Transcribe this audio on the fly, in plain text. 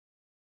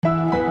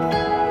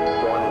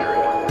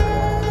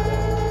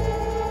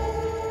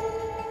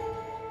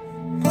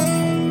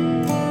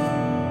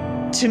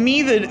To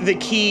me, the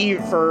key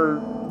for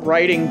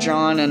writing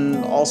John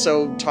and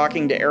also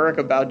talking to Eric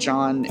about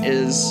John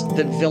is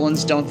that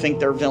villains don't think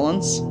they're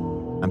villains.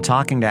 I'm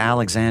talking to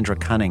Alexandra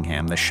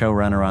Cunningham, the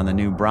showrunner on the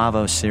new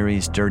Bravo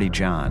series Dirty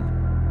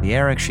John. The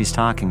Eric she's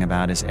talking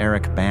about is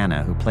Eric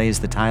Bana, who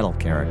plays the title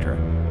character,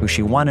 who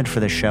she wanted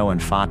for the show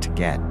and fought to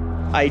get.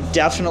 I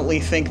definitely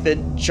think that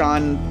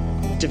John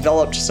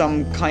developed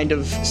some kind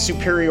of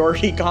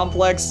superiority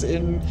complex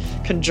in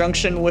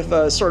conjunction with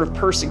a sort of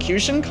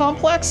persecution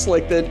complex,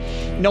 like that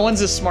no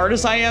one's as smart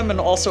as I am and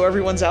also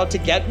everyone's out to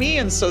get me,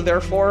 and so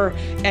therefore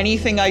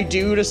anything I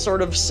do to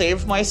sort of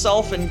save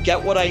myself and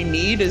get what I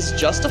need is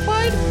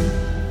justified.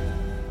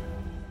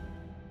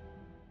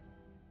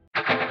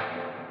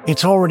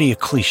 It's already a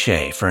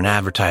cliche for an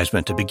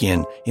advertisement to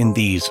begin in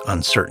these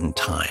uncertain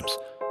times.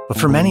 But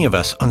for many of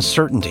us,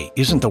 uncertainty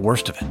isn't the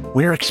worst of it.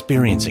 We're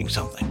experiencing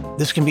something.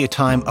 This can be a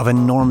time of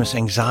enormous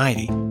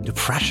anxiety,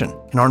 depression,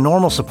 and our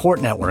normal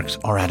support networks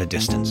are at a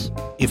distance.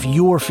 If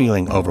you're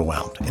feeling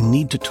overwhelmed and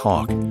need to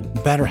talk,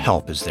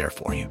 BetterHelp is there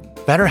for you.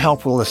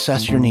 BetterHelp will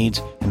assess your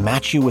needs and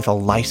match you with a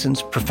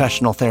licensed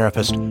professional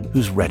therapist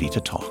who's ready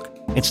to talk.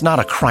 It's not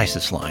a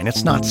crisis line.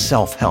 It's not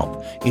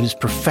self-help. It is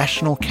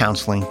professional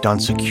counseling done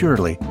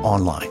securely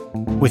online.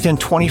 Within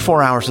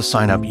 24 hours of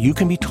sign up, you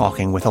can be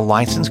talking with a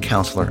licensed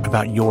counselor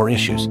about your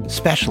issues.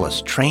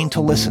 Specialists trained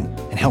to listen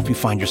and help you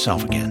find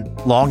yourself again.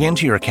 Log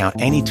into your account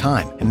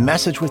anytime and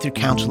message with your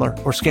counselor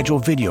or schedule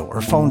video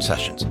or phone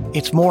sessions.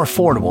 It's more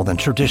affordable than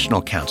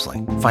traditional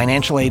counseling.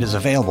 Financial aid is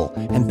available,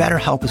 and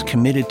BetterHelp is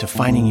committed to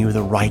finding you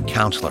the right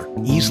counselor.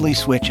 Easily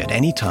switch at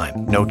any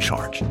time, no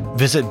charge.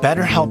 Visit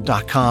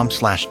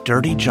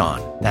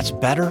BetterHelp.com/DirtyJohn. That's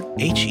better,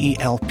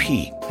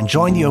 H-E-L-P, and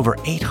join the over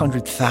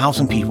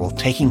 800,000 people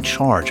taking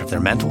charge of their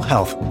mental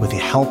health with the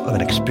help of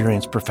an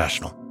experienced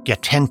professional.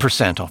 Get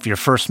 10% off your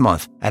first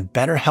month at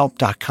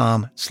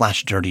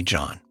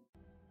BetterHelp.com/DirtyJohn.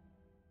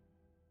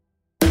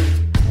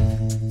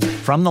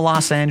 From the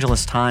Los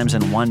Angeles Times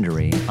and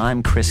Wondery,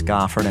 I'm Chris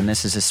Goffard, and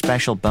this is a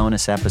special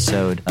bonus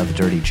episode of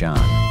Dirty John.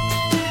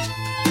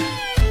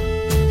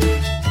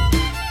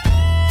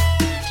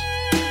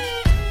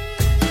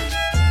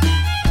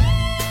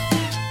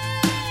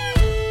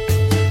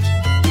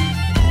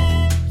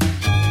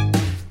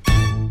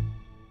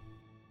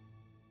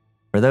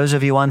 For those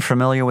of you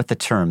unfamiliar with the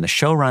term, the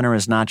showrunner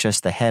is not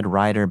just the head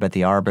writer, but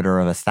the arbiter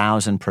of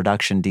 1,000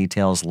 production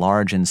details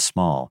large and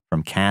small,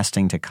 from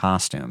casting to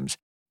costumes.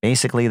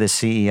 Basically, the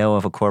CEO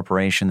of a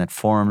corporation that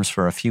forms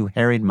for a few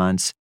harried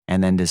months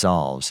and then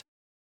dissolves.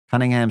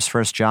 Cunningham's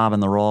first job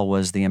in the role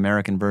was the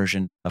American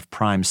version of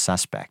Prime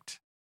Suspect.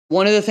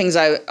 One of the things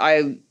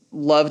I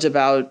loved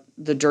about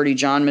the Dirty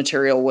John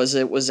material was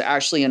it was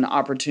actually an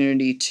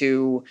opportunity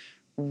to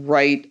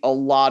write a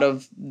lot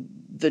of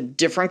the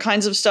different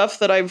kinds of stuff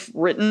that I've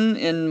written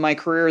in my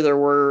career.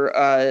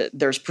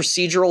 There's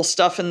procedural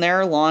stuff in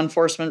there, law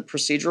enforcement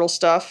procedural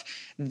stuff.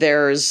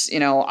 There's,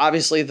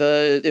 obviously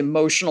the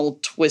emotional,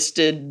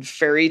 twisted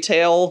fairy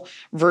tale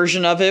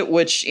version of it,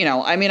 which,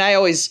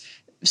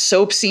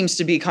 soap seems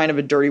to be kind of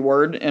a dirty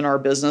word in our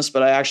business,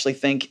 but I actually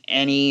think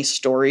any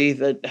story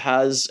that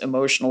has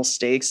emotional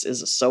stakes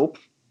is a soap.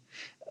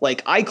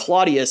 Like I,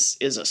 Claudius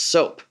is a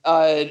soap.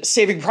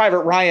 Saving Private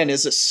Ryan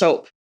is a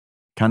soap.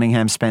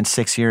 Cunningham spent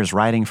 6 years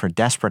writing for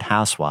Desperate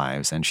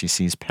Housewives, and she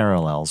sees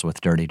parallels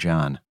with Dirty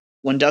John.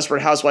 When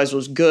Desperate Housewives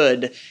was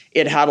good,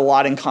 it had a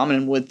lot in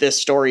common with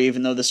this story,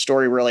 even though the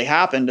story really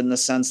happened in the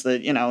sense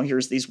that,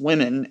 here's these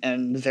women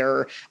and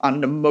they're on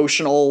an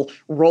emotional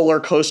roller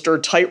coaster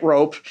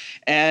tightrope,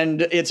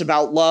 and it's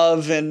about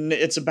love and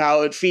it's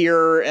about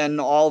fear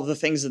and all of the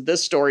things that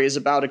this story is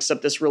about,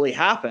 except this really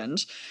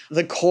happened.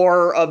 The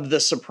core of The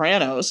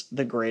Sopranos,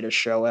 the greatest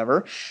show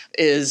ever,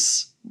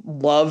 is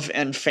love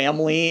and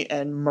family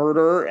and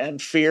murder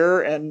and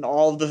fear and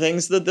all of the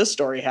things that this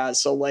story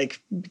has. So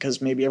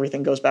because maybe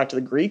everything goes back to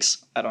the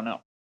Greeks, I don't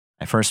know.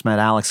 I first met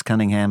Alex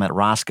Cunningham at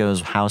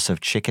Roscoe's House of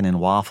Chicken and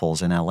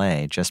Waffles in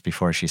L.A. just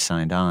before she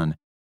signed on.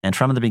 And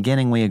from the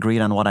beginning, we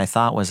agreed on what I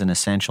thought was an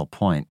essential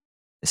point.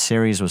 The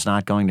series was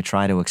not going to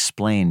try to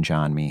explain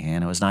John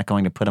Meehan. It was not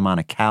going to put him on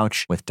a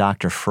couch with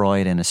Dr.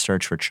 Freud in a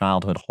search for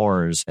childhood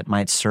horrors that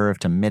might serve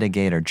to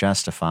mitigate or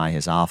justify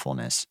his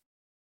awfulness.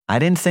 I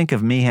didn't think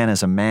of Meehan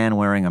as a man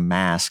wearing a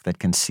mask that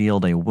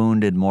concealed a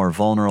wounded, more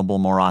vulnerable,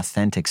 more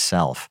authentic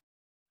self.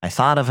 I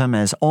thought of him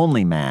as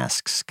only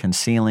masks,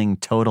 concealing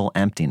total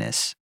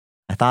emptiness.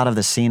 I thought of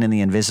the scene in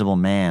The Invisible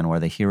Man where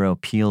the hero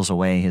peels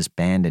away his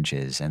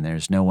bandages and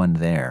there's no one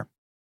there.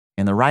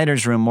 In the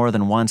writer's room more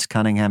than once,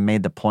 Cunningham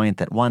made the point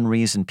that one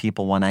reason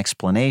people want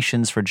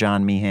explanations for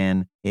John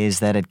Meehan is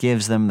that it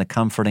gives them the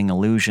comforting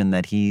illusion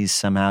that he's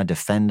somehow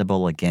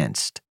defendable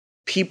against.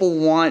 people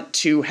want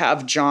to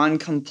have John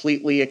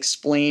completely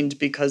explained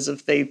because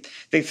if they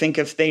think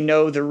if they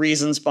know the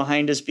reasons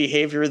behind his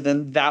behavior,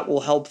 then that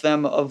will help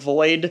them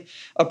avoid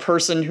a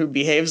person who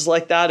behaves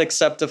like that.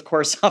 Except, of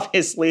course,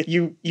 obviously,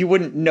 you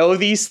wouldn't know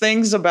these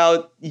things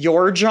about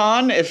your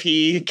John if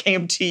he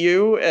came to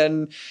you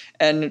and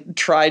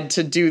tried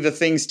to do the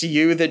things to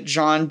you that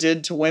John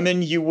did to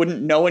women. You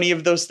wouldn't know any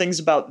of those things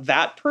about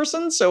that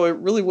person, so it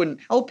really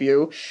wouldn't help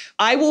you.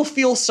 I will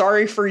feel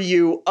sorry for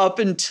you up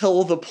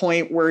until the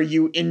point where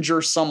you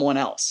injure someone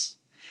else,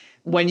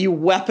 when you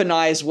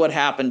weaponize what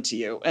happened to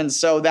you. And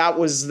so that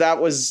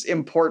was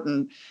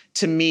important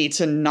to me,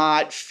 to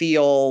not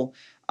feel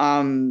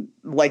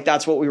like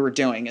that's what we were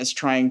doing, is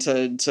trying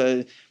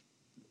to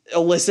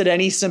elicit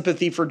any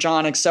sympathy for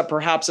John, except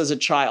perhaps as a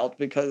child,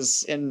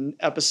 because in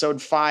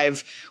episode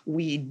 5,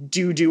 we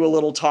do a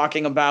little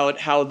talking about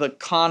how the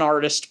con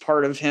artist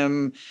part of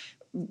him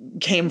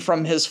came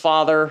from his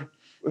father,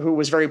 who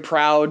was very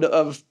proud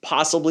of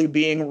possibly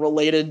being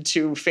related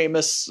to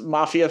famous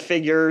mafia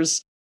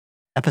figures.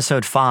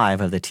 Episode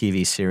 5 of the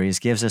TV series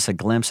gives us a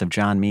glimpse of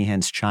John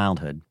Meehan's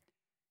childhood.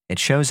 It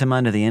shows him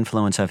under the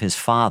influence of his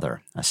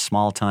father, a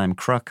small-time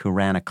crook who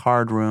ran a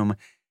card room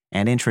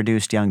and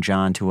introduced young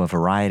John to a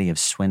variety of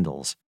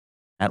swindles.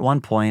 At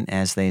one point,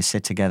 as they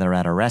sit together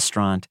at a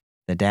restaurant,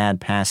 the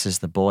dad passes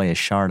the boy a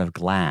shard of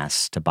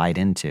glass to bite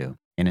into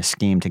in a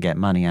scheme to get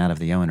money out of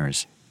the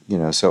owners.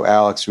 So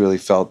Alex really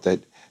felt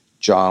that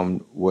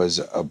John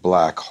was a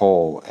black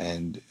hole,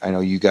 and I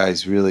know you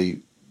guys really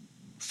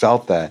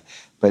felt that,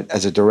 but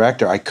as a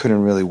director, I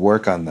couldn't really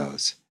work on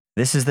those.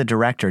 This is the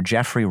director,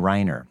 Jeffrey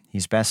Reiner.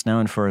 He's best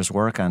known for his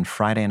work on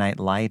Friday Night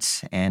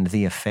Lights and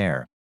The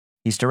Affair.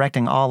 He's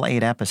directing all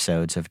 8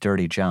 episodes of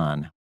Dirty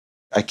John.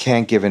 I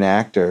can't give an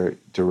actor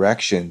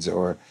directions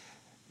or,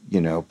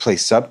 play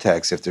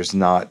subtext if there's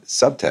not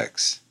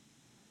subtext.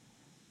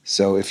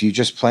 So if you're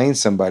just playing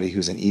somebody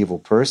who's an evil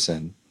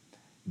person,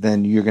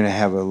 then you're going to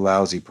have a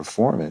lousy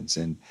performance.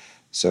 And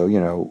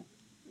so,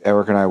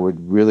 Eric and I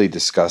would really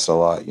discuss a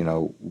lot,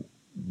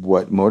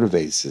 what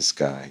motivates this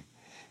guy.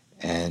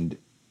 And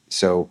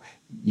so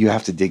you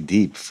have to dig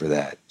deep for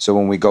that. So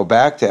when we go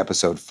back to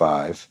episode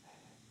 5,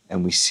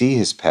 and we see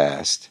his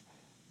past,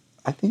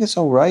 I think it's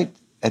all right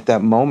at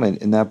that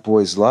moment in that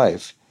boy's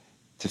life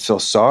to feel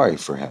sorry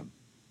for him.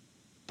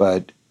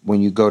 But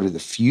when you go to the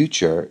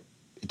future,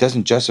 it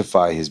doesn't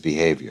justify his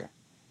behavior.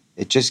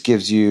 It just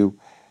gives you,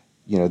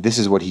 this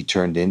is what he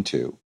turned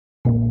into.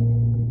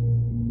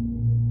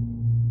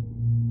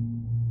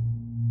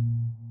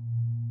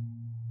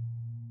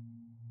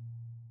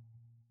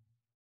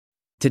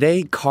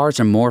 Today,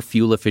 cars are more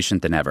fuel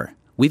efficient than ever.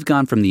 We've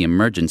gone from the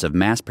emergence of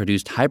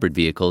mass-produced hybrid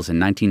vehicles in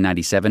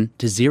 1997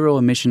 to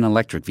zero-emission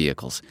electric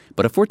vehicles.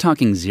 But if we're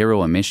talking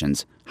zero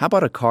emissions, how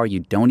about a car you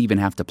don't even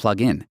have to plug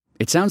in?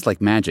 It sounds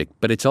like magic,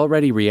 but it's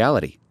already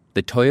reality.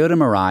 The Toyota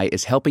Mirai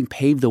is helping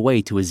pave the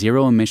way to a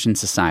zero-emission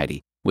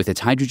society with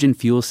its hydrogen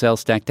fuel cell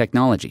stack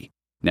technology.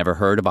 Never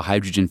heard of a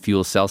hydrogen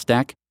fuel cell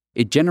stack?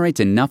 It generates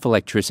enough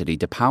electricity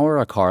to power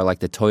a car like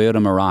the Toyota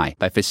Mirai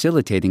by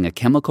facilitating a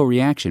chemical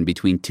reaction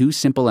between 2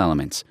 simple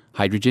elements,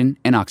 hydrogen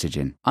and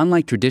oxygen.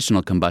 Unlike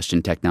traditional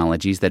combustion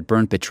technologies that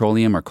burn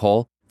petroleum or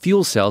coal,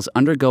 fuel cells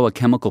undergo a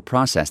chemical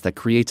process that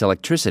creates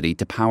electricity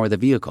to power the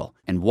vehicle,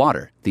 and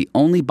water, the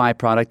only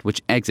byproduct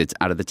which exits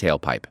out of the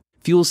tailpipe.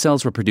 Fuel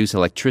cells will produce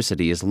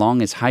electricity as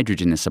long as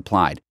hydrogen is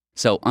supplied,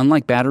 so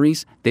unlike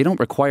batteries, they don't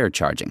require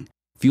charging.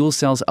 Fuel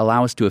cells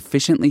allow us to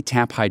efficiently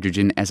tap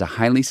hydrogen as a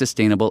highly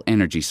sustainable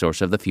energy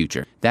source of the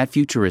future. That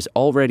future is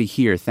already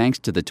here thanks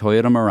to the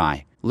Toyota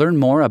Mirai. Learn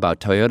more about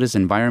Toyota's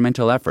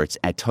environmental efforts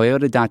at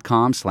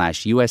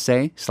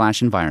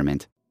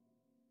toyota.com/USA/environment.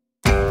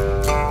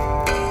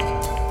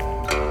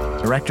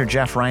 Director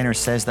Jeff Reiner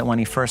says that when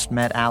he first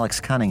met Alex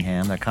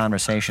Cunningham, their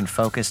conversation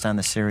focused on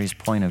the series'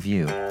 point of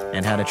view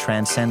and how to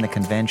transcend the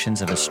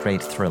conventions of a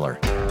straight thriller.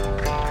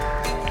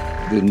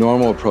 The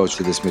normal approach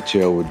to this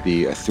material would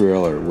be a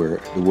thriller where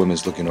the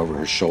woman's looking over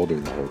her shoulder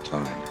the whole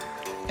time.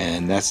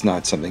 And that's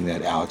not something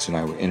that Alex and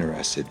I were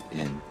interested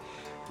in.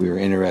 We were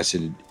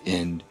interested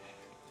in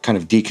kind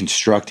of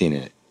deconstructing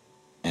it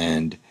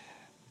and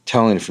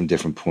telling it from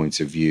different points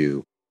of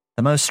view.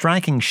 The most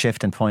striking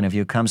shift in point of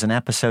view comes in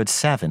episode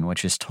 7,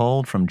 which is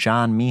told from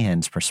John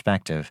Meehan's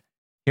perspective.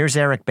 Here's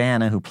Eric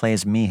Bana, who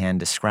plays Meehan,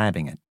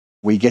 describing it.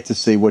 We get to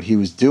see what he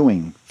was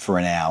doing for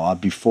an hour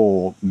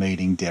before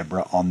meeting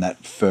Deborah on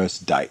that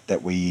first date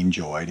that we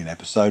enjoyed in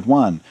episode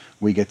 1.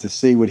 We get to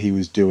see what he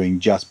was doing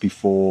just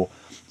before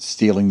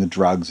stealing the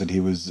drugs that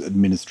he was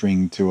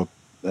administering to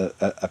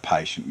a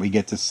patient. We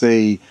get to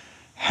see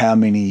how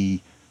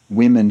many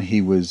women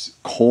he was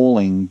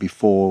calling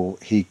before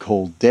he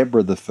called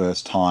Deborah the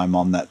first time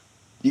on that.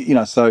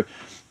 So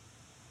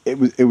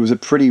it was a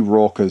pretty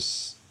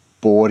raucous,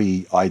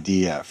 bawdy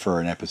idea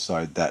for an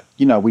episode that,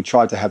 we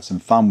tried to have some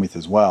fun with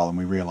as well. And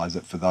we realized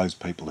that for those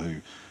people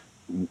who,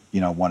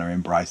 want to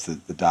embrace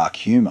the dark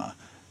humor,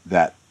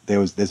 that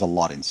there's a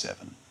lot in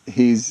 7.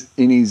 He's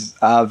in his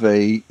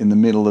RV in the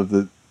middle of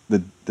the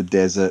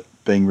desert,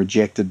 being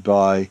rejected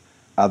by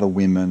other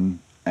women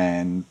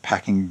and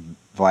packing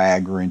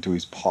Viagra into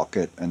his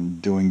pocket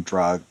and doing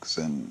drugs,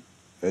 and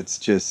it's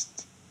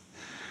just,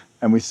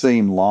 and we see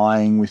him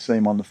lying, we see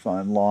him on the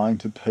phone lying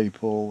to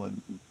people.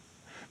 And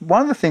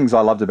one of the things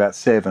I loved about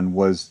Seven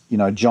was,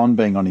 John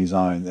being on his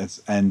own.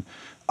 One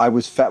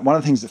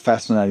of the things that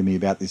fascinated me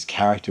about this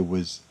character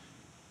was,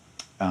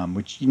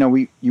 which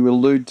you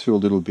allude to a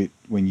little bit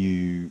when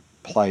you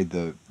played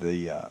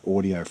the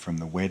audio from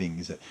the wedding,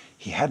 is that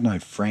he had no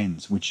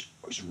friends, which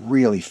was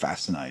really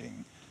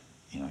fascinating.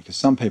 Because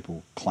some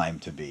people claim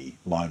to be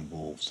lone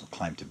wolves or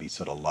claim to be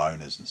sort of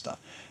loners and stuff.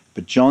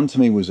 But John, to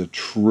me, was a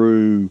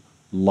true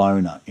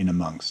loner in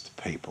amongst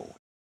people.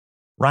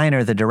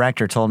 Reiner, the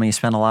director, told me he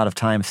spent a lot of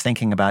time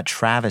thinking about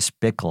Travis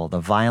Bickle, the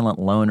violent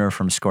loner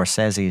from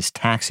Scorsese's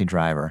Taxi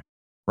Driver.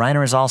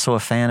 Reiner is also a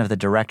fan of the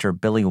director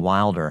Billy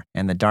Wilder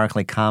and the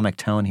darkly comic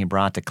tone he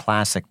brought to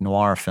classic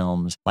noir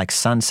films like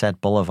Sunset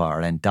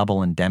Boulevard and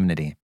Double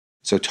Indemnity.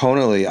 So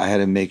tonally, I had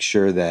to make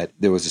sure that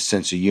there was a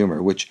sense of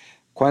humor, which,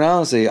 quite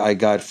honestly, I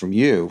got from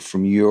you,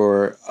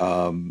 the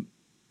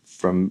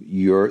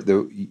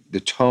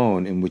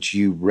tone in which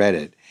you read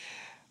it.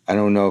 I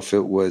don't know if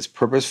it was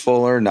purposeful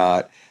or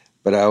not,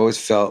 but I always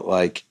felt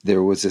like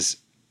there was this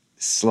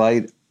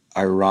slight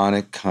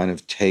ironic kind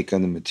of take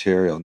on the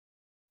material.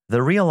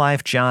 The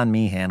real-life John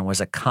Meehan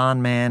was a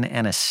con man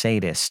and a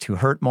sadist who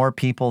hurt more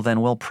people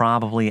than we'll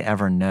probably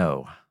ever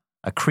know.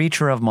 A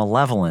creature of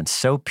malevolence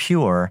so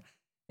pure,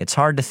 it's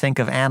hard to think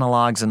of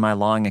analogs in my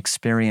long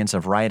experience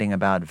of writing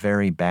about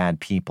very bad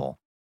people.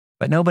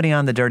 But nobody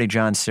on the Dirty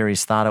John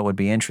series thought it would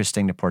be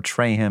interesting to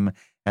portray him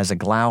as a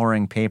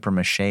glowering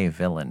papier-mâché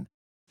villain.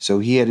 So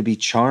he had to be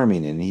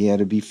charming, and he had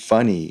to be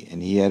funny,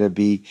 and he had to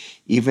be,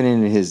 even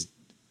in his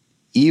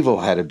evil,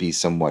 had to be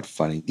somewhat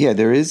funny. Yeah,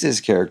 there is this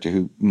character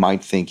who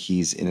might think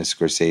he's in a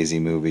Scorsese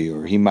movie,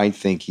 or he might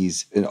think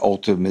he's an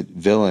ultimate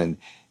villain,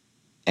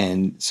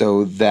 and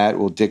so that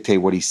will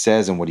dictate what he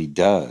says and what he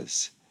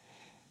does.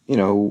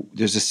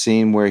 There's a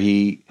scene where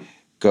he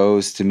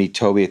goes to meet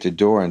Toby at the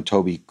door, and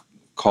Toby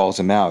calls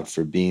him out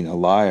for being a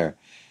liar.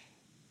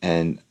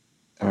 And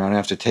around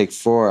after take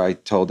 4, I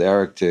told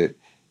Eric to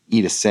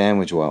eat a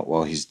sandwich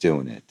while he's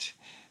doing it.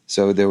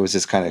 So there was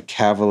this kind of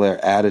cavalier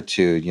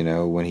attitude,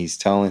 when he's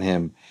kind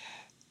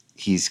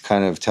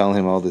of telling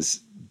him all this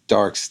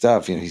dark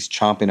stuff, he's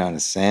chomping on a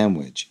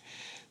sandwich.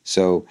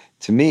 So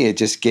to me, it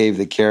just gave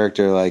the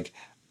character, like,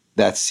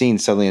 that scene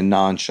suddenly a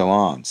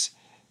nonchalance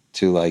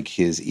to, like,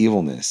 his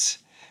evilness,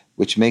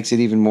 which makes it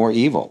even more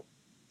evil.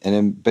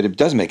 But it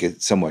does make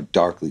it somewhat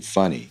darkly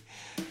funny.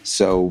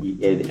 So,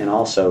 and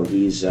also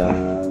he's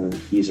a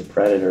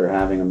predator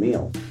having a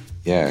meal.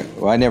 Yeah,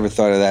 well, I never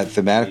thought of that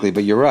thematically,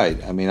 but you're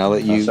right. I mean, I'll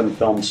let you... Some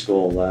film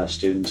school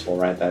students will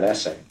write that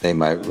essay. They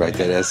might write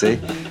that essay.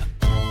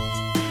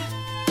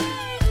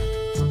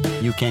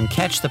 You can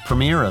catch the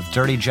premiere of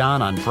Dirty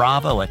John on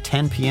Bravo at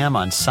 10 p.m.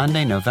 on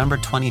Sunday, November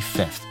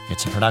 25th.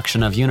 It's a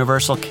production of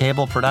Universal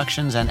Cable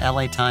Productions and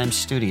LA Times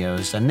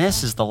Studios, and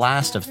this is the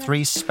last of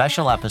 3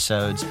 special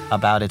episodes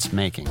about its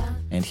making.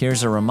 And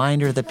here's a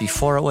reminder that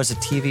before it was a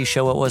TV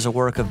show, it was a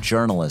work of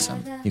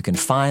journalism. You can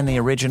find the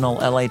original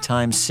LA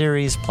Times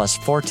series plus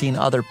 14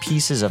 other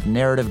pieces of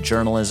narrative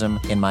journalism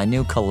in my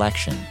new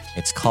collection.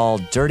 It's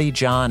called Dirty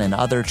John and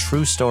Other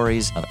True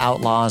Stories of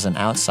Outlaws and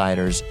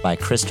Outsiders by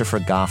Christopher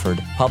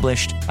Goffard,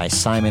 published by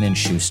Simon &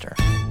 Schuster.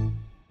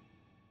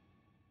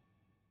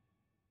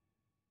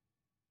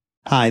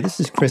 Hi, this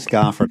is Chris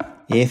Goffard.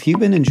 If you've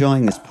been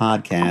enjoying this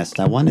podcast,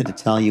 I wanted to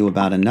tell you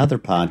about another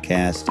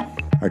podcast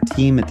our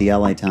team at the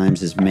LA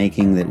Times is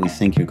making that we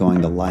think you're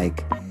going to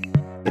like.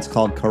 It's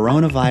called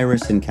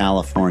Coronavirus in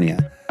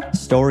California,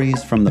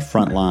 Stories from the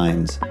Front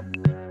Lines.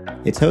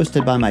 It's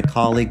hosted by my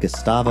colleague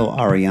Gustavo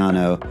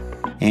Arellano,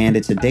 and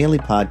it's a daily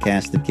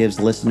podcast that gives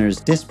listeners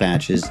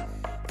dispatches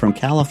from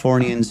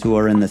Californians who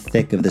are in the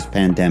thick of this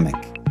pandemic.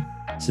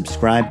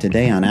 Subscribe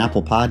today on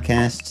Apple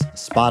Podcasts,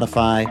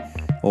 Spotify,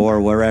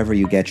 or wherever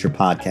you get your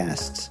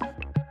podcasts.